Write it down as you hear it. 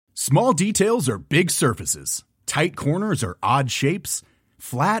Small details are big surfaces. Tight corners are odd shapes.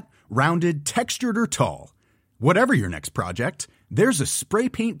 Flat, rounded, textured, or tall. Whatever your next project, there's a spray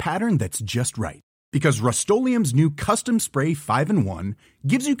paint pattern that's just right. Because Rust-Oleum's new Custom Spray 5-in-1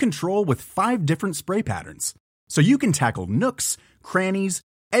 gives you control with 5 different spray patterns. So you can tackle nooks, crannies,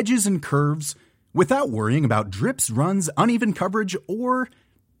 edges, and curves without worrying about drips, runs, uneven coverage, or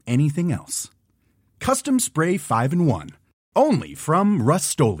anything else. Custom Spray 5-in-1. Only from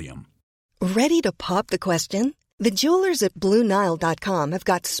Rust-Oleum. Ready to pop the question? The jewelers at BlueNile.com have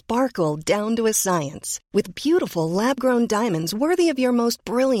got sparkle down to a science with beautiful lab-grown diamonds worthy of your most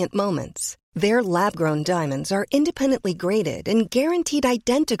brilliant moments. Their lab-grown diamonds are independently graded and guaranteed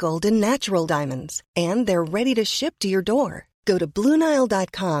identical to natural diamonds, and they're ready to ship to your door. Go to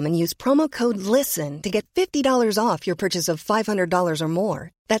BlueNile.com and use promo code LISTEN to get $50 off your purchase of $500 or more.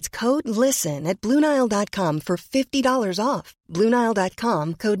 That's code LISTEN at BlueNile.com for $50 off.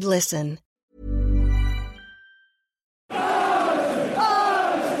 BlueNile.com, code LISTEN. It's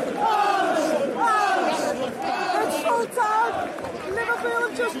full time. Liverpool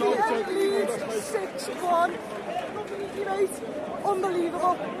have just beaten Leeds 6-1.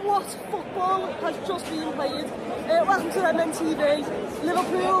 Unbelievable. What football has just been played. Welcome to MNTV.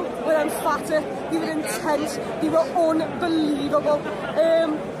 Liverpool were emphatic, they were intense, they were unbelievable.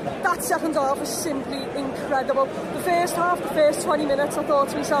 That second half was simply incredible. The first half, the first 20 minutes, I thought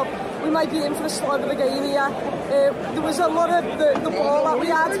to myself, we might be in for the slog of the game here. There was a lot of the ball that we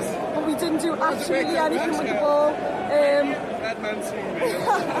had, but we didn't do absolutely anything with the ball.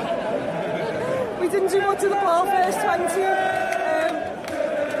 We didn't do much of the ball first 20.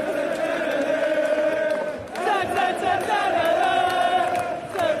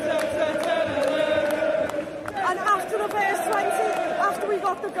 And after the first 20, after we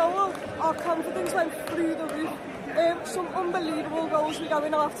got the goal, our confidence went through the roof. Some unbelievable goals. We go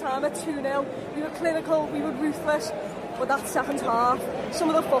in half time at 2-0. We were clinical, we were ruthless. But that second half, some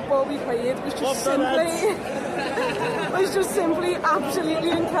of the football we played was just simply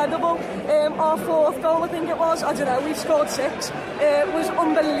absolutely incredible. Our fourth goal, I think it was, I don't know, we scored 6. It was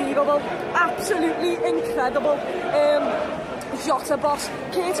unbelievable, absolutely incredible. Jota boss,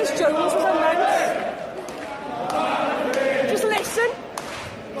 Curtis Jones was immense. Just listen.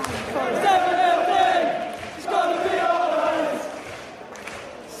 It's gonna be alright.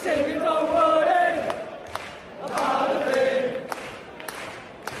 Say we don't worry about a thing.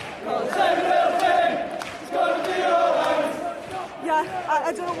 'Cause everything is gonna be alright. Yeah,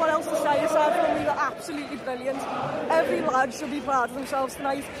 I don't know what else to say aside from we were absolutely brilliant. Every lad should be proud of themselves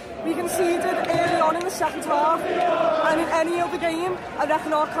tonight. We conceded early on in the second half, and in any other game, I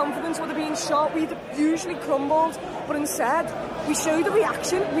reckon our confidence would have been shot. We'd usually crumbled, but instead, we showed a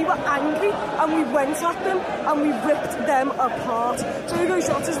reaction. We were angry, and we went at them, and we ripped them apart. Diogo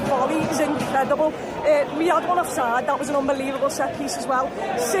Jota's volley is incredible. We had one offside. That was an unbelievable set piece as well.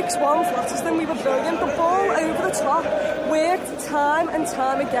 6-1 flatters them. We were brilliant. The ball over the top worked time and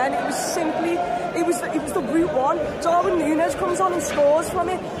time again. It was simply, it was the route one. Darwin Núñez comes on and scores from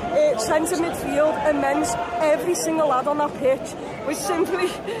it. Centre midfield, immense. Every single lad on that pitch was simply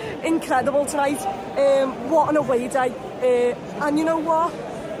incredible tonight. What an away day. And you know what?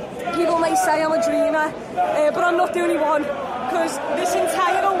 People may say I'm a dreamer, but I'm not the only one, because this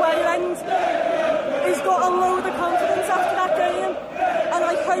entire away end has got a load of confidence after that game, and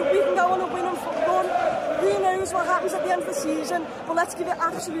I hope we can go on a winning run. Who knows what happens at the end of the season, but let's give it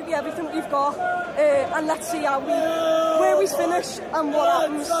absolutely everything we've got, and let's see where we finish and what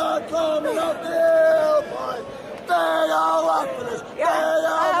happens. Coming up the hill, boy. They are laughing us. They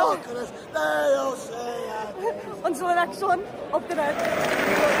are mocking us. They all say until the next one, up the net.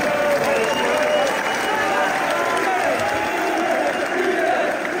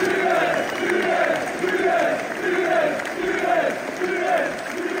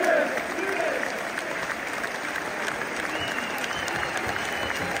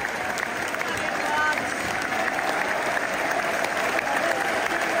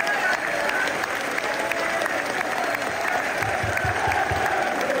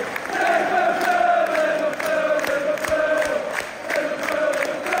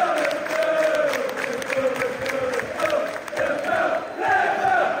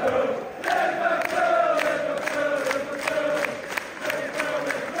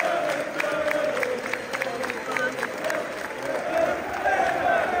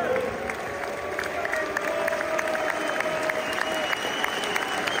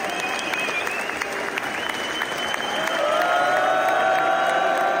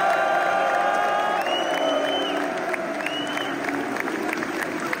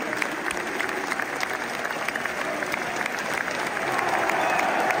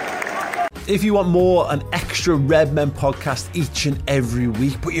 If you want more, an extra Red Men podcast each and every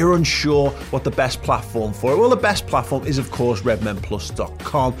week, but you're unsure what the best platform for it, well, the best platform is, of course,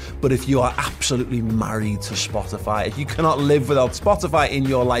 redmenplus.com. But if you are absolutely married to Spotify, if you cannot live without Spotify in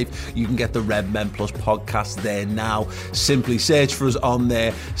your life, you can get the Red Men Plus podcast there now. Simply search for us on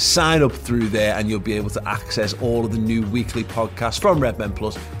there, sign up through there, and you'll be able to access all of the new weekly podcasts from Red Men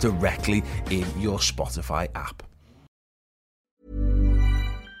Plus directly in your Spotify app.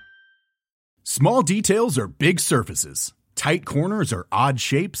 Small details are big surfaces. Tight corners are odd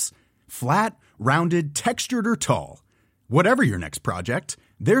shapes. Flat, rounded, textured, or tall. Whatever your next project,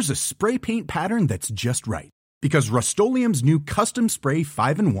 there's a spray paint pattern that's just right. Because Rust-Oleum's new Custom Spray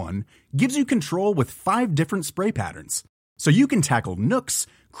 5-in-1 gives you control with 5 different spray patterns. So you can tackle nooks,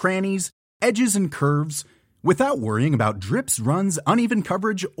 crannies, edges, and curves without worrying about drips, runs, uneven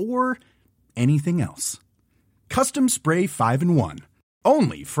coverage, or anything else. Custom Spray 5-in-1.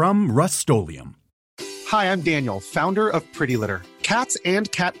 Only from Rust-Oleum. Hi, I'm Daniel, founder of Pretty Litter. Cats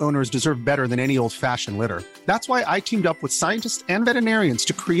and cat owners deserve better than any old-fashioned litter. That's why I teamed up with scientists and veterinarians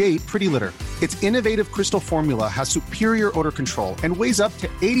to create Pretty Litter. Its innovative crystal formula has superior odor control and weighs up to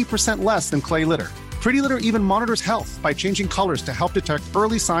 80% less than clay litter. Pretty Litter even monitors health by changing colors to help detect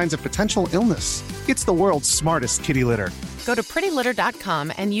early signs of potential illness. It's the world's smartest kitty litter. Go to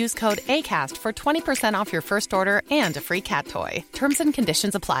prettylitter.com and use code ACAST for 20% off your first order and a free cat toy. Terms and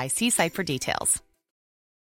conditions apply. See site for details.